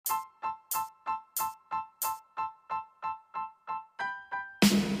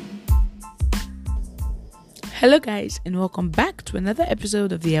Hello, guys, and welcome back to another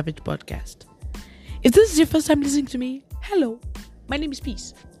episode of the Average Podcast. If this is your first time listening to me, hello, my name is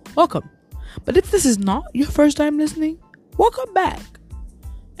Peace. Welcome. But if this is not your first time listening, welcome back.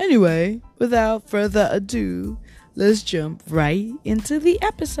 Anyway, without further ado, let's jump right into the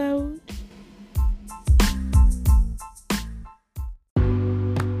episode.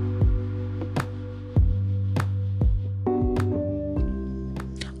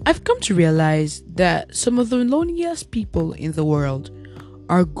 I've come to realize that some of the loneliest people in the world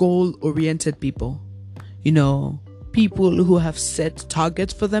are goal-oriented people. People who have set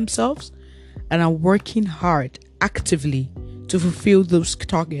targets for themselves and are working hard, actively, to fulfill those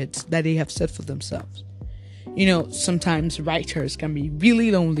targets that they have set for themselves. Sometimes writers can be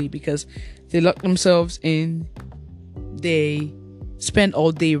really lonely because they lock themselves in, they spend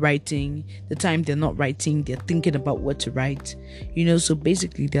all day writing. The time they're not writing, they're thinking about what to write. So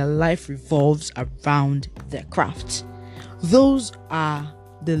basically their life revolves around their craft. Those are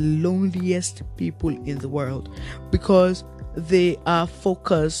the loneliest people in the world because they are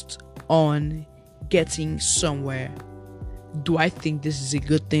focused on getting somewhere. Do I think this is a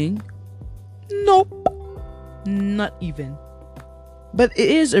good thing? Nope, not even. But it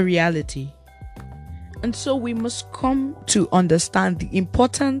is a reality. And so we must come to understand the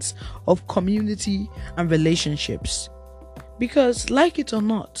importance of community and relationships. Because, like it or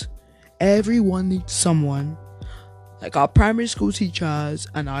not, everyone needs someone. Like our primary school teachers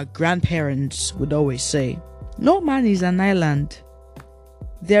and our grandparents would always say, no man is an island.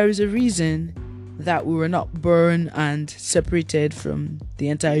 There is a reason that we were not born and separated from the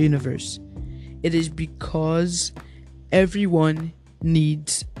entire universe. It is because everyone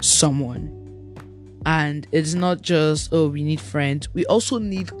needs someone. And it's not just, we need friends. We also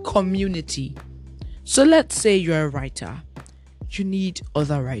need community. So let's say you're a writer. You need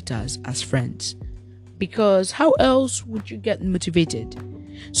other writers as friends. Because how else would you get motivated?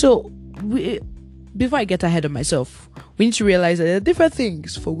 So before I get ahead of myself, we need to realize that there are different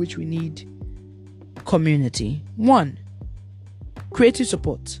things for which we need community. 1, creative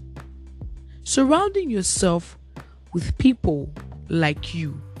support. Surrounding yourself with people like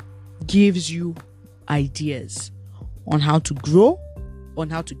you gives you ideas on how to grow, on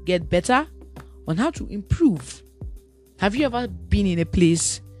how to get better, on how to improve. Have you ever been in a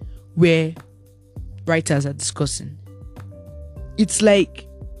place where writers are discussing? It's like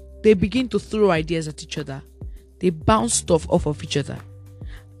they begin to throw ideas at each other. They bounce stuff off of each other.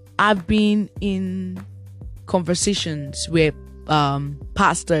 I've been in conversations where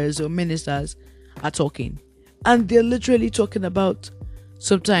pastors or ministers are talking, and they're literally talking about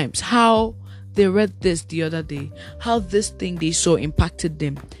sometimes how they read this the other day, how this thing they saw impacted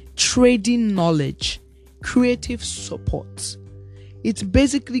them. Trading knowledge, creative support. It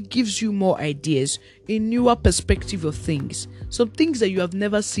basically gives you more ideas, a newer perspective of things. Some things that you have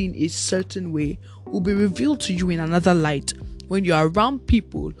never seen a certain way will be revealed to you in another light when you are around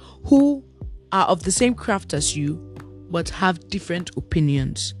people who are of the same craft as you but have different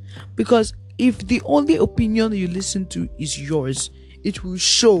opinions. Because if the only opinion you listen to is yours, it will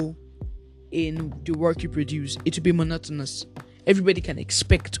show in the work you produce. It will be monotonous. Everybody can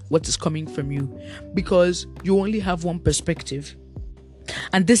expect what is coming from you because you only have one perspective.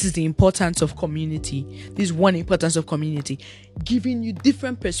 And this is the importance of community. This is one importance of community, giving you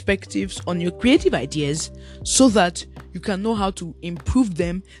different perspectives on your creative ideas so that you can know how to improve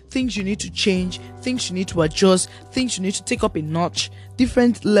them, things you need to change, things you need to adjust, things you need to take up a notch,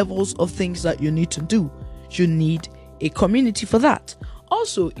 different levels of things that you need to do. You need a community for that.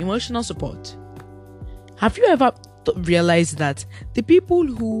 Also, emotional support. Have you ever realized that the people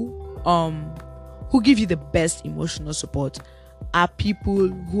who give you the best emotional support are people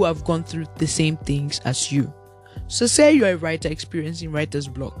who have gone through the same things as you? So say you're a writer experiencing writer's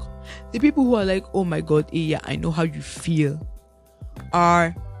block. The people who are like, oh my god, yeah, I know how you feel,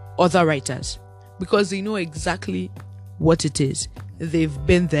 are other writers because they know exactly what it is. They've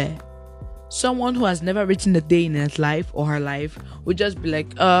been there. Someone who has never written a day in his life or her life would just be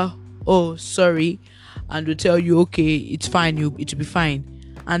like, oh, sorry, and will tell you, okay, it's fine, it will be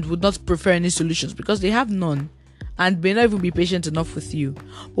fine, and would not prefer any solutions because they have none and may not even be patient enough with you.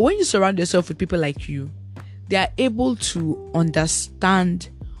 But when you surround yourself with people like you, they are able to understand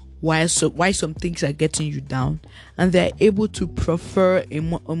why some things are getting you down, and they're able to prefer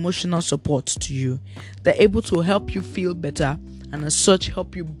emotional support to you. They're able to help you feel better, and as such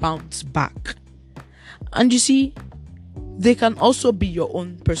help you bounce back. And you see, they can also be your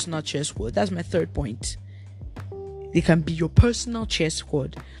own personal cheer squad. That's my third point. They can be your personal cheer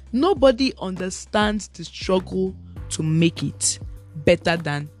squad. Nobody understands the struggle to make it better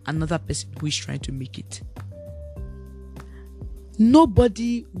than another person who is trying to make it.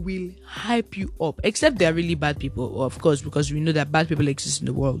 Nobody will hype you up, except they're really bad people, of course, because we know that bad people exist in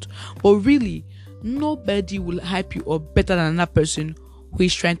the world. But really, nobody will hype you up better than that person who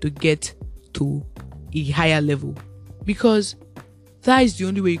is trying to get to a higher level, because that is the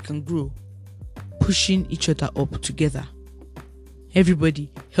only way you can grow. Pushing each other up together,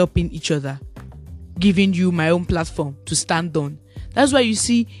 everybody helping each other, giving you my own platform to stand on. That's why you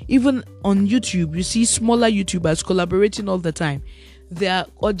see, even on YouTube, you see smaller YouTubers collaborating all the time. Their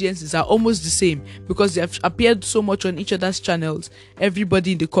audiences are almost the same because they have appeared so much on each other's channels.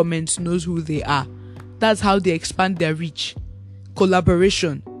 Everybody in the comments knows who they are. That's how they expand their reach.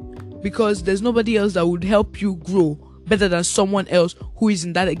 Collaboration. Because there's nobody else that would help you grow better than someone else who is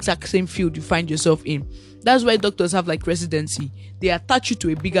in that exact same field you find yourself in. That's why doctors have like residency. They attach you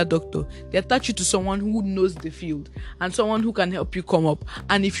to a bigger doctor. They attach you to someone who knows the field and someone who can help you come up.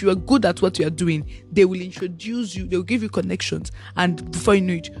 And if you are good at what you are doing, they will introduce you, they'll give you connections, and before you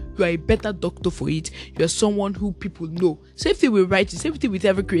know it, you are a better doctor for it. You are someone who people know. Same thing with writing, same thing with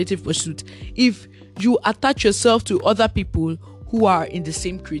every creative pursuit. If you attach yourself to other people who are in the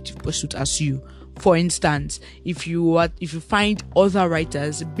same creative pursuit as you, for instance, if you find other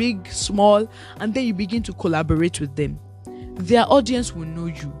writers, big, small, and then you begin to collaborate with them, their audience will know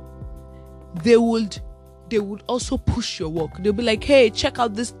you. They would also push your work. They'll be like, hey, check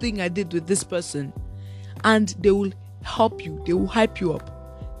out this thing I did with this person. And they will help you. They will hype you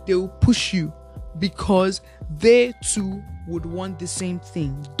up. They will push you because they too would want the same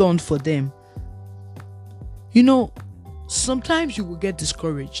thing done for them. You know, sometimes you will get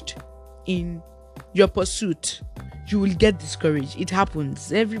discouraged in your pursuit. You will get discouraged. It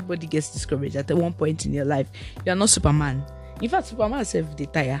happens. Everybody gets discouraged at one point in your life. You are not Superman. In fact, Superman self they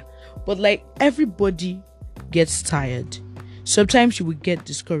tire. But like, everybody gets tired. Sometimes you will get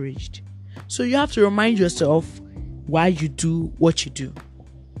discouraged. So you have to remind yourself why you do what you do.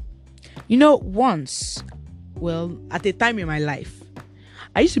 You know, once, at a time in my life,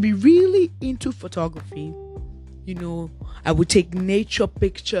 I used to be really into photography. You know, I would take nature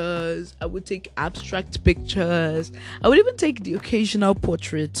pictures. I would take abstract pictures. I would even take the occasional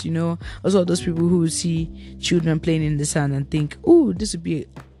portraits, you know. Also, those people who see children playing in the sand and think, oh, this would be a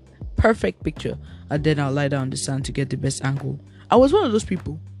perfect picture. And then I'll lie down in the sand to get the best angle. I was one of those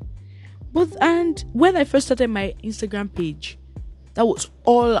people. And when I first started my Instagram page, that was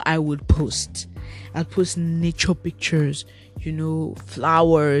all I would post. I'd post nature pictures, you know,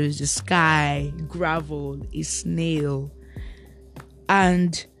 flowers, the sky, gravel, a snail.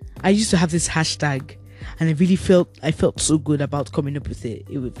 And I used to have this hashtag, and I felt so good about coming up with it.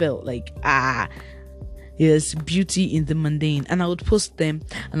 It felt like, yes, beauty in the mundane. And I would post them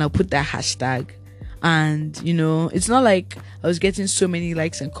and I'll put that hashtag. And, you know, it's not like I was getting so many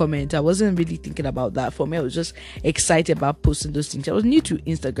likes and comments. I wasn't really thinking about that. For me, I was just excited about posting those things. I was new to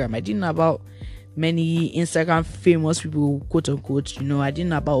Instagram. I didn't know about many Instagram famous people, quote unquote. You know, I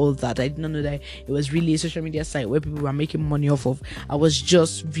didn't know about all that. I didn't know that it was really a social media site where people were making money off of. I was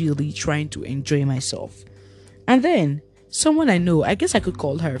just really trying to enjoy myself. And then someone I know, I guess I could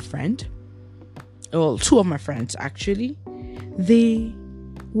call her a friend. Well, two of my friends actually.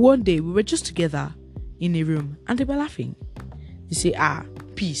 One day we were just together in a room and they were laughing. They say,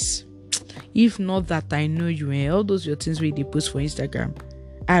 peace. If not that I know you and all those your things where they post for Instagram,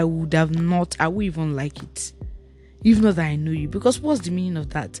 I would even like it. If not that I know you. Because what's the meaning of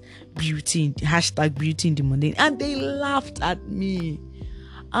that? Beauty, hashtag beauty in the mundane. And they laughed at me.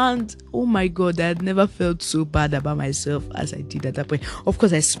 And oh my God, I had never felt so bad about myself as I did at that point. Of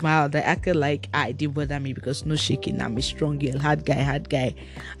course, I smiled. I acted like it didn't bother me because no shaking. I'm a strong girl, hard guy.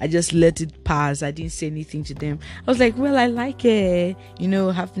 I just let it pass. I didn't say anything to them. I was like, well, I like it, you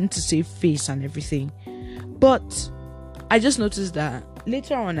know, having to save face and everything. But I just noticed that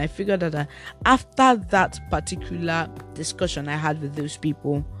later on, I figured out that after that particular discussion I had with those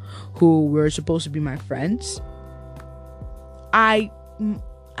people who were supposed to be my friends,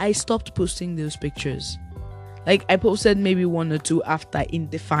 I stopped posting those pictures. Like, I posted maybe one or two after in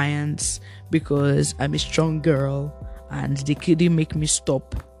defiance because I'm a strong girl and they couldn't make me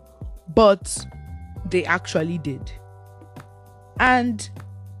stop. But they actually did. And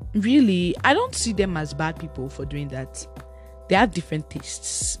really, I don't see them as bad people for doing that. They have different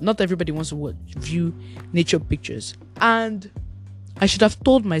tastes. Not everybody wants to view nature pictures. And I should have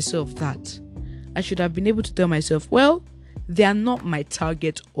told myself that. I should have been able to tell myself, well, they are not my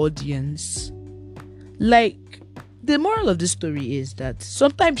target audience. Like, the moral of this story is that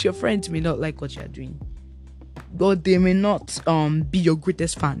sometimes your friends may not like what you are doing, but they may not be your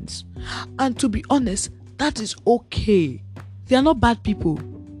greatest fans. And to be honest, that is okay. They are not bad people.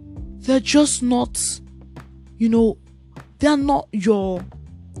 They're just not, you know, They are not your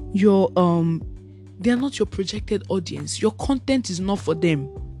they are not your projected audience. Your content is not for them.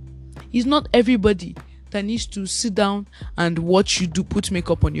 It's not everybody that needs to sit down and watch you put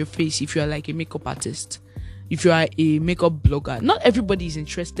makeup on your face if you are like a makeup artist. If you are a makeup blogger, not everybody is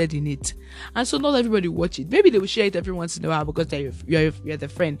interested in it, and so not everybody watch it. Maybe they will share it every once in a while because you're the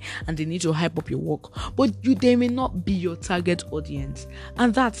friend and they need to hype up your work, but they may not be your target audience,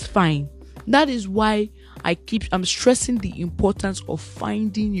 and that's fine. That is why I'm stressing the importance of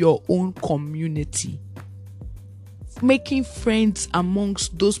finding your own community, making friends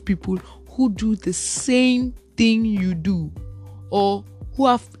amongst those people who do the same thing you do, or who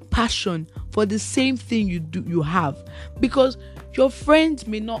have passion for the same thing you have, because your friends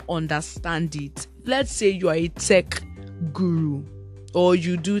may not understand it. Let's say you are a tech guru or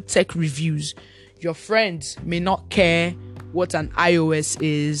you do tech reviews. Your friends may not care what an iOS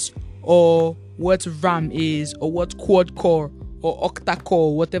is, or what RAM is, or what quad core or octa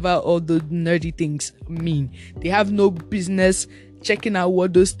core, whatever all the nerdy things mean. They have no business checking out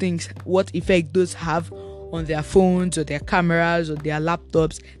what effect those have on their phones or their cameras or their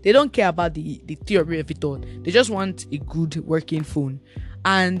laptops. They don't care about the theory of it all. They just want a good working phone.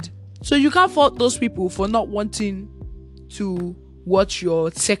 And so you can't fault those people for not wanting to watch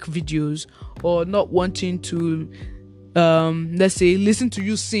your tech videos, or not wanting to let's say listen to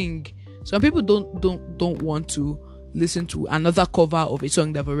you sing. Some people don't want to listen to another cover of a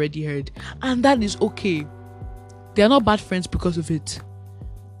song they've already heard, and that is okay. They are not bad friends because of it.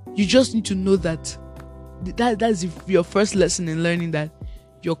 You just need to know that's your first lesson in learning that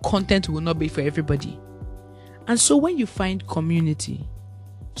your content will not be for everybody. And so when you find community,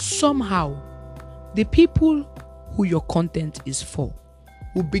 somehow the people who your content is for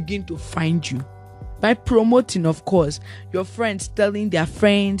will begin to find you by promoting, of course, your friends telling their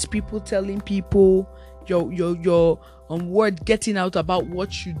friends, people telling people, your word getting out about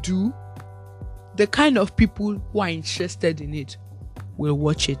what you do. The kind of people who are interested in it will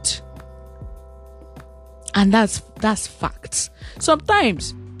watch it. And that's facts.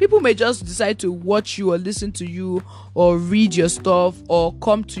 Sometimes people may just decide to watch you or listen to you or read your stuff or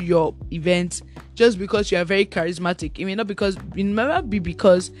come to your event just because you are very charismatic. It may not be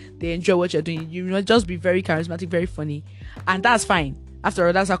because they enjoy what you're doing. You may just be very charismatic, very funny, and that's fine. After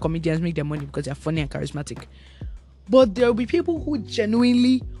all, that's how comedians make their money, because they're funny and charismatic. But there will be people who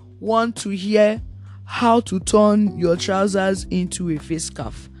genuinely want to hear how to turn your trousers into a face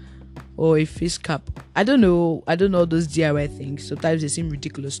scarf or a face cap. I don't know those DIY things. Sometimes they seem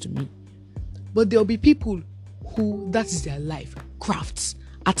ridiculous to me. But there'll be people who that is their life. Crafts,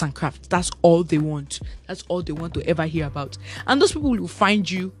 art and crafts. That's all they want. That's all they want to ever hear about. And those people will find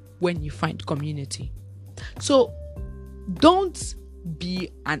you when you find community. So don't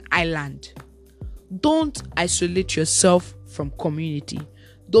be an island. Don't isolate yourself from community.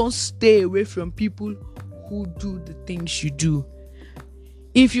 Don't stay away from people who do the things you do.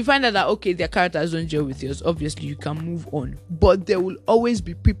 If you find out that, okay, their characters don't gel with yours, obviously you can move on. But there will always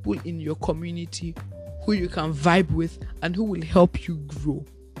be people in your community who you can vibe with and who will help you grow.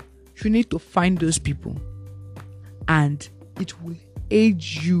 You need to find those people, and it will aid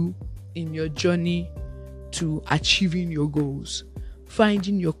you in your journey to achieving your goals.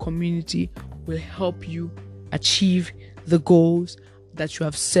 Finding your community will help you achieve the goals that you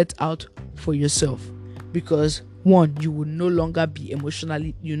have set out for yourself, because 1, you will no longer be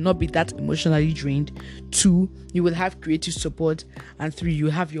you'll not be that emotionally drained. 2, you will have creative support. And 3,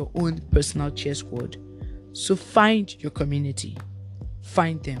 you have your own personal cheer squad. So find your community.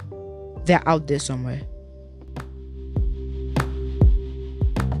 Find them. They're out there somewhere.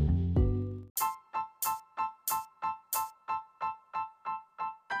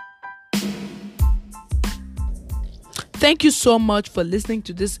 Thank you so much for listening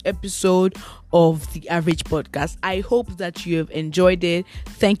to this episode of The Average Podcast. I hope that you have enjoyed it.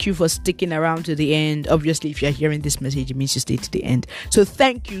 Thank you for sticking around to the end. Obviously, if you're hearing this message, it means you stay to the end. So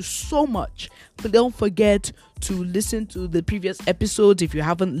thank you so much. But don't forget to listen to the previous episodes if you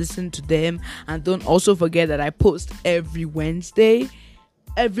haven't listened to them. And don't also forget that I post every Wednesday.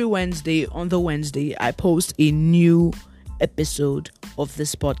 Every Wednesday, on the Wednesday, I post a new episode of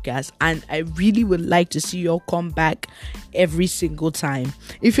this podcast, and I really would like to see you all come back every single time.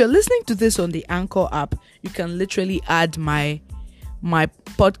 If you're listening to this on the Anchor app, you can literally add my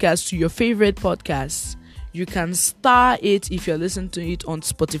podcast to your favorite podcasts. You can star it if you're listening to it on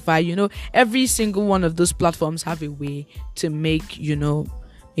Spotify. Every single one of those platforms have a way to make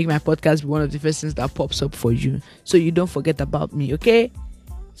my podcast be one of the first things that pops up for you, so you don't forget about me. Okay,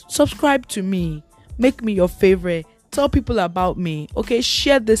 subscribe to me, make me your favorite. Tell people about me, okay?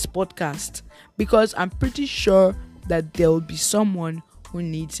 Share this podcast, because I'm pretty sure that there will be someone who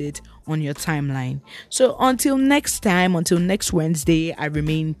needs it on your timeline. So until next time, until next Wednesday, I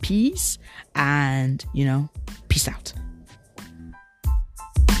remain peace and, peace out.